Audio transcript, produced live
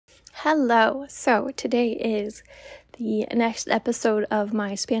Hello! So today is the next episode of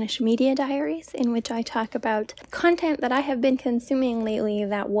my Spanish media diaries, in which I talk about content that I have been consuming lately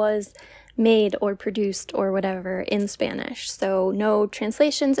that was made or produced or whatever in Spanish. So no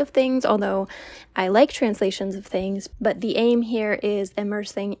translations of things, although I like translations of things, but the aim here is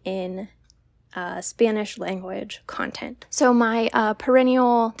immersing in Spanish language content. So my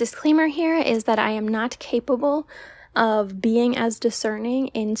perennial disclaimer here is that I am not capable of being as discerning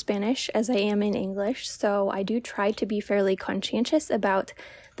in Spanish as I am in English, so I do try to be fairly conscientious about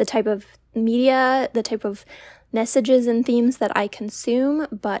the type of media, the type of messages and themes that I consume,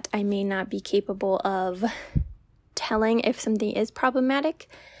 but I may not be capable of telling if something is problematic.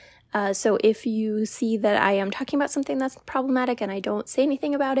 So if you see that I am talking about something that's problematic and I don't say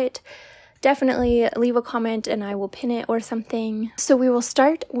anything about it, definitely leave a comment and I will pin it or something. So we will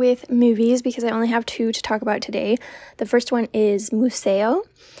start with movies because I only have two to talk about today. The first one is Museo,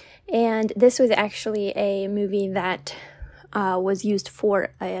 and this was actually a movie that was used for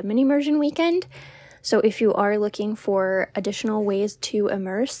a mini immersion weekend. So if you are looking for additional ways to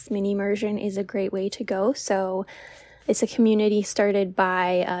immerse, mini immersion is a great way to go. So it's a community started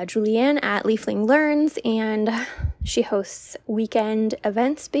by Julianne at Leafling Learns, and she hosts weekend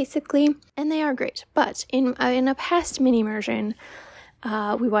events basically, and they are great. But in a past mini immersion,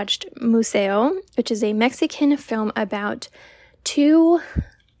 we watched Museo, which is a Mexican film about two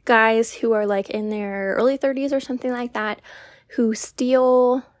guys who are like in their early 30s or something like that, who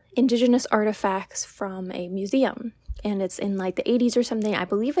steal indigenous artifacts from a museum. And it's in like the 80s or something. I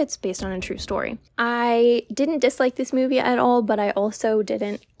believe it's based on a true story. I didn't dislike this movie at all, but I also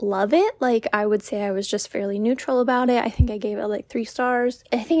didn't love it. Like, I would say I was just fairly neutral about it. I think I gave it like 3 stars.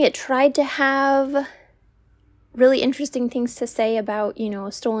 I think it tried to have really interesting things to say about,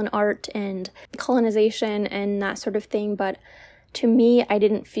 stolen art and colonization and that sort of thing, but to me, I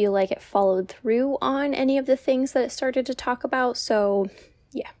didn't feel like it followed through on any of the things that it started to talk about. So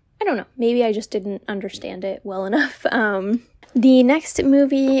yeah, I don't know. Maybe I just didn't understand it well enough. The next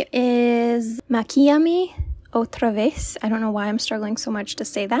movie is Maquíllame, otra vez. I don't know why I'm struggling so much to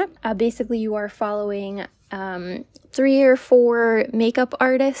say that. Basically, you are following 3 or 4 makeup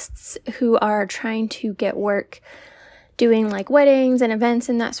artists who are trying to get work doing like weddings and events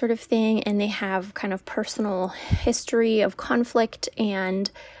and that sort of thing. And they have kind of personal history of conflict and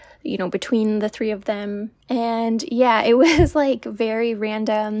between the 3 of them. And yeah, it was like very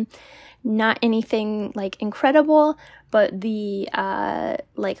random, not anything like incredible, but the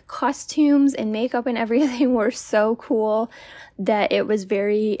like costumes and makeup and everything were so cool that it was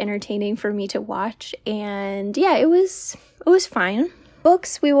very entertaining for me to watch. And yeah, it was fine.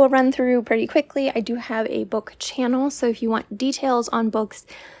 Books we will run through pretty quickly. I do have a book channel, so if you want details on books,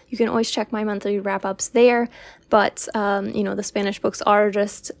 you can always check my monthly wrap-ups there. But the Spanish books are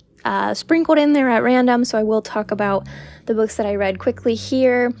just sprinkled in there at random, so I will talk about the books that I read quickly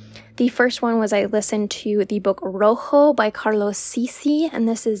here. The first one was I listened to the book Rojo by Carlos Sisi, and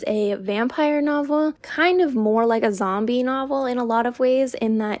this is a vampire novel, kind of more like a zombie novel in a lot of ways,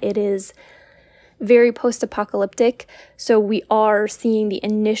 in that it is very post-apocalyptic. So we are seeing the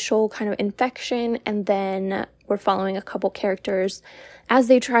initial kind of infection, and then we're following a couple characters as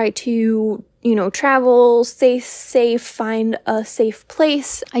they try to travel, stay safe, find a safe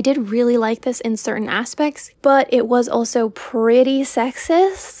place. I did really like this in certain aspects, but it was also pretty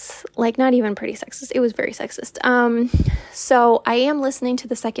sexist. Like, not even pretty sexist, it was very sexist. So I am listening to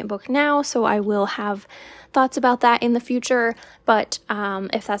the second book now, so I will have thoughts about that in the future, but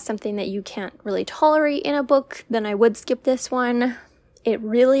if that's something that you can't really tolerate in a book, then I would skip this one. It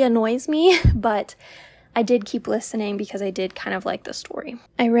really annoys me, but I did keep listening because I did kind of like the story.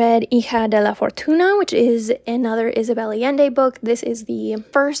 I read Hija de la Fortuna, which is another Isabel Allende book. This is the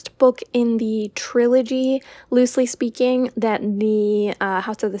first book in the trilogy, loosely speaking, that the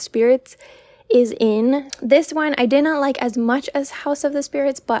House of the Spirits is in. This one I did not like as much as House of the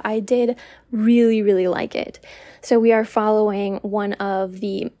Spirits, but I did really, really like it. So we are following one of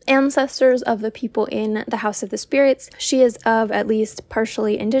the ancestors of the people in the House of the Spirits. She is of at least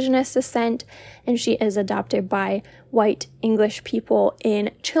partially indigenous descent, and she is adopted by white English people in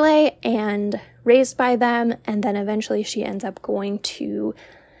Chile and raised by them, and then eventually she ends up going to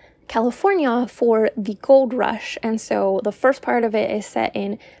California for the gold rush. And so the first part of it is set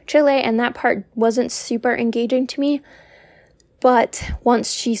in Chile, and that part wasn't super engaging to me. But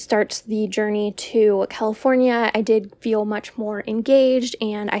once she starts the journey to California, I did feel much more engaged,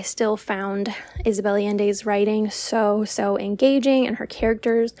 and I still found Isabel Allende's writing so engaging, and her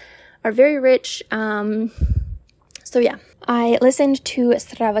characters are very rich. So yeah, I listened to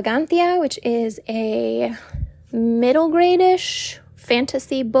Stravagantia, which is a middle grade-ish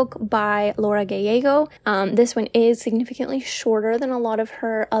fantasy book by Laura Gallego. This one is significantly shorter than a lot of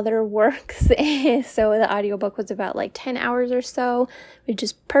her other works, so the audiobook was about like 10 hours or so, which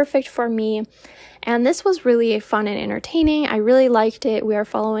is perfect for me. And this was really fun and entertaining. I really liked it. We are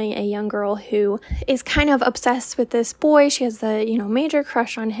following a young girl who is kind of obsessed with this boy. She has a, major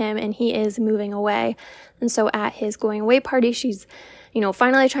crush on him, and he is moving away. And so at his going away party, she's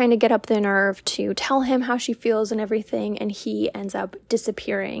finally trying to get up the nerve to tell him how she feels and everything, and he ends up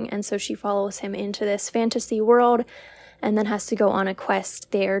disappearing. And so she follows him into this fantasy world and then has to go on a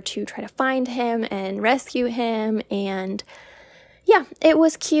quest there to try to find him and rescue him. And yeah, it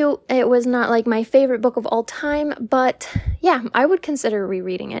was cute. It was not like my favorite book of all time, but yeah, I would consider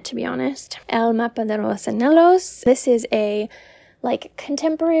rereading it, to be honest. El mapa de los anhelos. This is a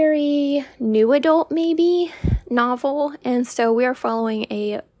contemporary new adult maybe novel, and so we are following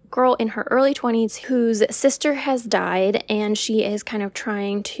a girl in her early 20s whose sister has died, and she is kind of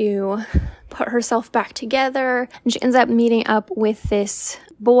trying to put herself back together, and she ends up meeting up with this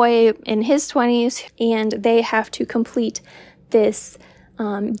boy in his 20s, and they have to complete this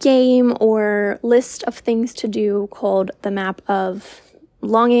game or list of things to do called the Map of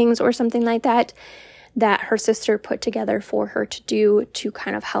Longings or something like that her sister put together for her to do to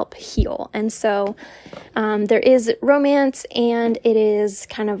kind of help heal. And so there is romance, and it is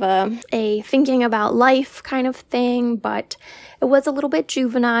kind of a thinking about life kind of thing, but it was a little bit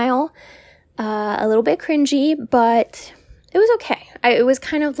juvenile, a little bit cringy, but it was okay. It was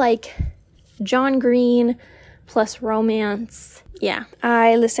kind of like John Green plus romance. Yeah,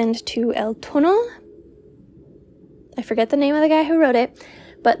 I listened to El Túnel. I forget the name of the guy who wrote it,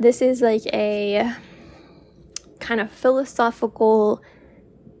 but this is like a kind of philosophical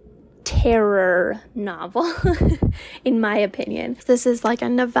terror novel, in my opinion. This is like a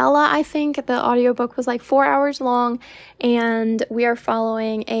novella, I think. The audiobook was like 4 hours long, and we are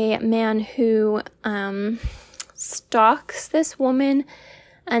following a man who stalks this woman,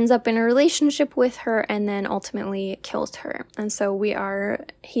 ends up in a relationship with her, and then ultimately kills her. And so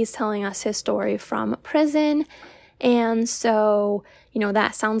he's telling us his story from prison. And so,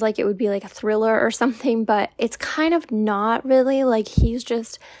 that sounds like it would be like a thriller or something, but it's kind of not really. Like, he's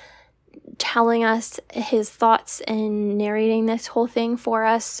just telling us his thoughts and narrating this whole thing for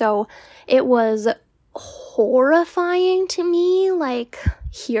us. So it was horrifying to me, like,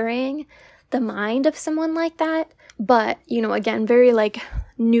 hearing the mind of someone like that. But, again, very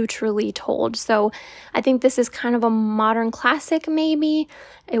neutrally told. So I think this is kind of a modern classic, maybe.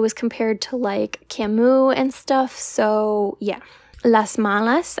 It was compared to Camus and stuff. So yeah. Las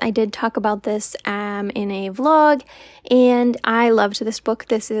Malas. I did talk about this in a vlog, and I loved this book.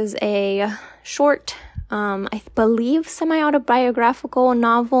 This is a short, I believe semi-autobiographical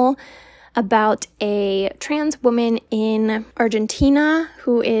novel about a trans woman in Argentina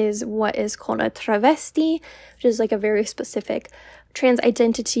who is what is called a travesti, which is a very specific trans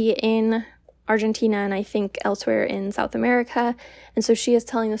identity in Argentina and I think elsewhere in South America. And so she is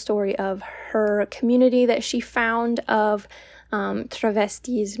telling the story of her community that she found of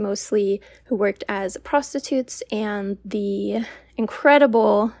travestis mostly who worked as prostitutes, and the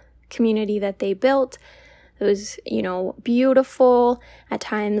incredible community that they built. It was, beautiful, at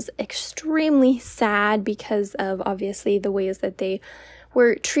times extremely sad because of obviously the ways that they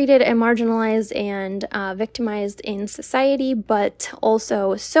were treated and marginalized and victimized in society, but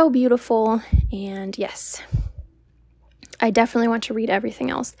also so beautiful. And yes, I definitely want to read everything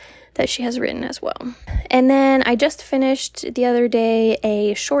else that she has written as well. And then I just finished the other day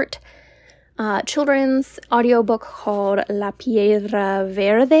a short children's audiobook called La Piedra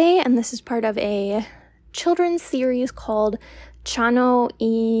Verde, and this is part of a children's series called Txano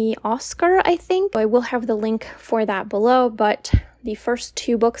y Oscar, I think. I will have the link for that below, but the first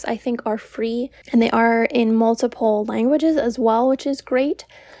two books I think are free, and they are in multiple languages as well, which is great.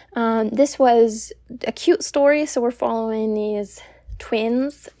 This was a cute story, so we're following these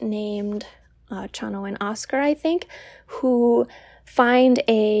twins named Txano and Oscar, I think, who find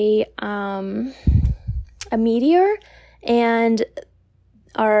a meteor and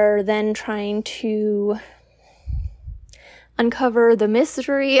are then trying to uncover the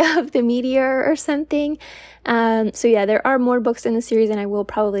mystery of the meteor or something. So yeah, there are more books in the series, and I will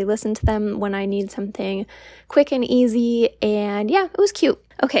probably listen to them when I need something quick and easy. And yeah, it was cute.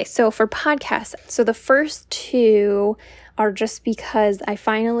 Okay, so for podcasts, so the first two are just because I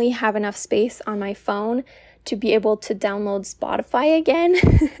finally have enough space on my phone to be able to download Spotify again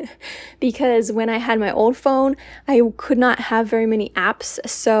because when I had my old phone, I could not have very many apps,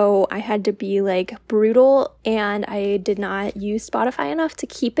 so I had to be like brutal, and I did not use Spotify enough to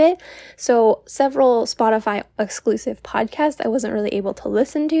keep it. So several Spotify exclusive podcasts I wasn't really able to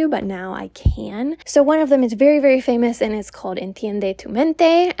listen to, but now I can. So one of them is very, very famous, and it's called Entiende,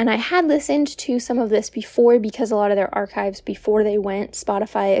 mente, and I had listened to some of this before because a lot of their archives before they went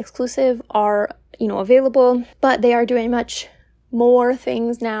Spotify exclusive are available, but they are doing much more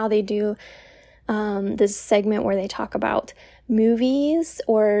things now. They do this segment where they talk about movies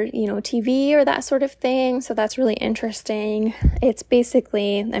or TV or that sort of thing, so that's really interesting. It's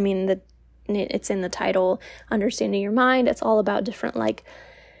basically, it's in the title, Understanding Your Mind. It's all about different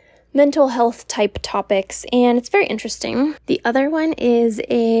mental health type topics, and it's very interesting. The other one is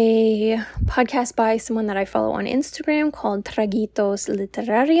a podcast by someone that I follow on Instagram called Traguitos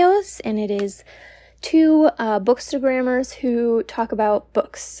literarios, and it is two bookstagrammers who talk about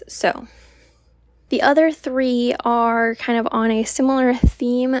books. So the other three are kind of on a similar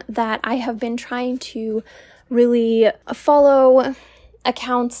theme that I have been trying to really follow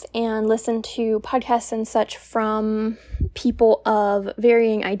accounts and listen to podcasts and such from people of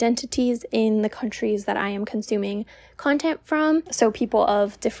varying identities in the countries that I am consuming content from. So people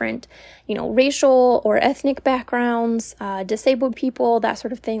of different, racial or ethnic backgrounds, disabled people, that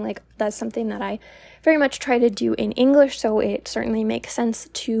sort of thing. That's something that I very much try to do in English, so it certainly makes sense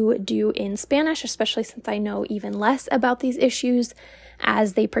to do in Spanish, especially since I know even less about these issues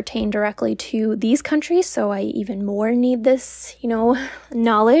as they pertain directly to these countries, so I even more need this,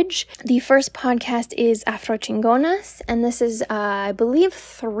 knowledge. The first podcast is Afrochingonas, and this is, I believe,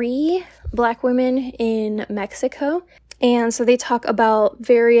 3 Black women in Mexico, and so they talk about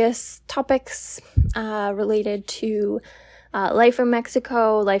various topics related to life in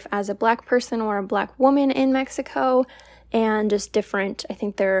Mexico, life as a Black person or a Black woman in Mexico, and just different, I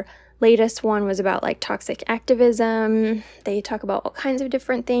think their latest one was about toxic activism. They talk about all kinds of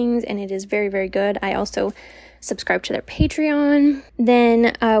different things, and it is very, very good. I also subscribe to their Patreon.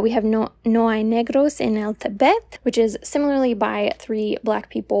 Then we have No hay negros en el Tibet, which is similarly by 3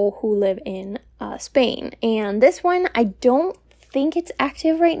 Black people who live in Spain. And this one, I don't think it's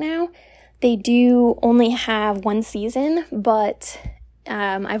active right now. They do only have 1 season, but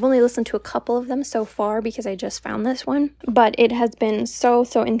I've only listened to a couple of them so far because I just found this one, but it has been so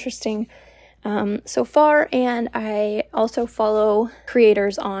interesting so far, and I also follow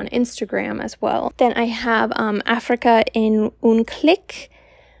creators on Instagram as well. Then I have Africa in un clic,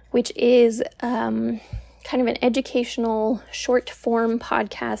 which is kind of an educational short form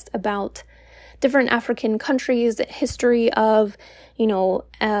podcast about different African countries, history of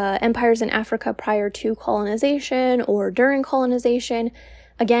empires in Africa prior to colonization or during colonization.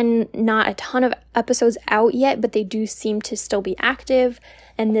 Again, not a ton of episodes out yet, but they do seem to still be active.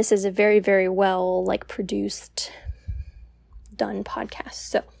 And this is a very, very well produced, done podcast.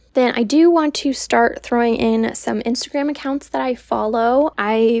 So then I do want to start throwing in some Instagram accounts that I follow.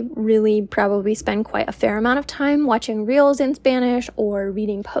 I really probably spend quite a fair amount of time watching reels in Spanish or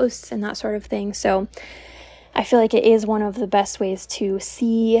reading posts and that sort of thing. So I feel like it is one of the best ways to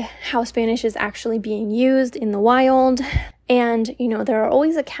see how Spanish is actually being used in the wild. And, there are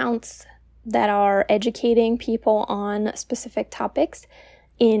always accounts that are educating people on specific topics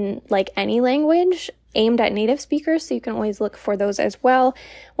in any language aimed at native speakers, so you can always look for those as well.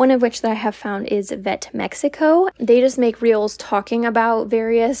 One of which that I have found is Vetmexico. They just make reels talking about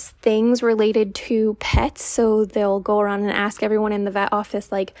various things related to pets, so they'll go around and ask everyone in the vet office,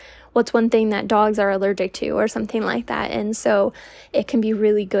 what's one thing that dogs are allergic to or something like that. And so it can be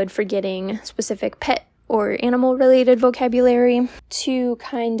really good for getting specific pet or animal related vocabulary. 2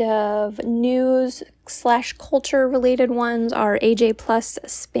 kind of news / culture related ones are AJ Plus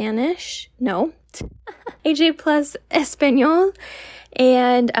Spanish, AJ Plus Espanol,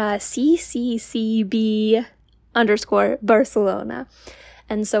 and CCCB_Barcelona.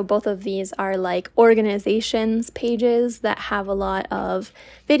 And so both of these are organizations pages that have a lot of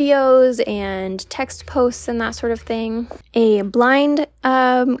videos and text posts and that sort of thing. A blind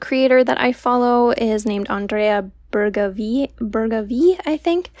creator that I follow is named andreaburgav, I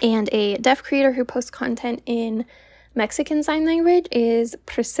think. And a deaf creator who posts content in Mexican Sign Language is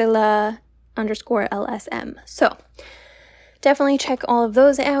Priscilla_LSM. So definitely check all of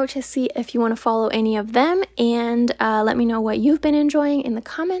those out to see if you want to follow any of them, and let me know what you've been enjoying in the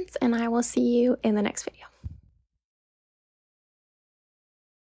comments, and I will see you in the next video.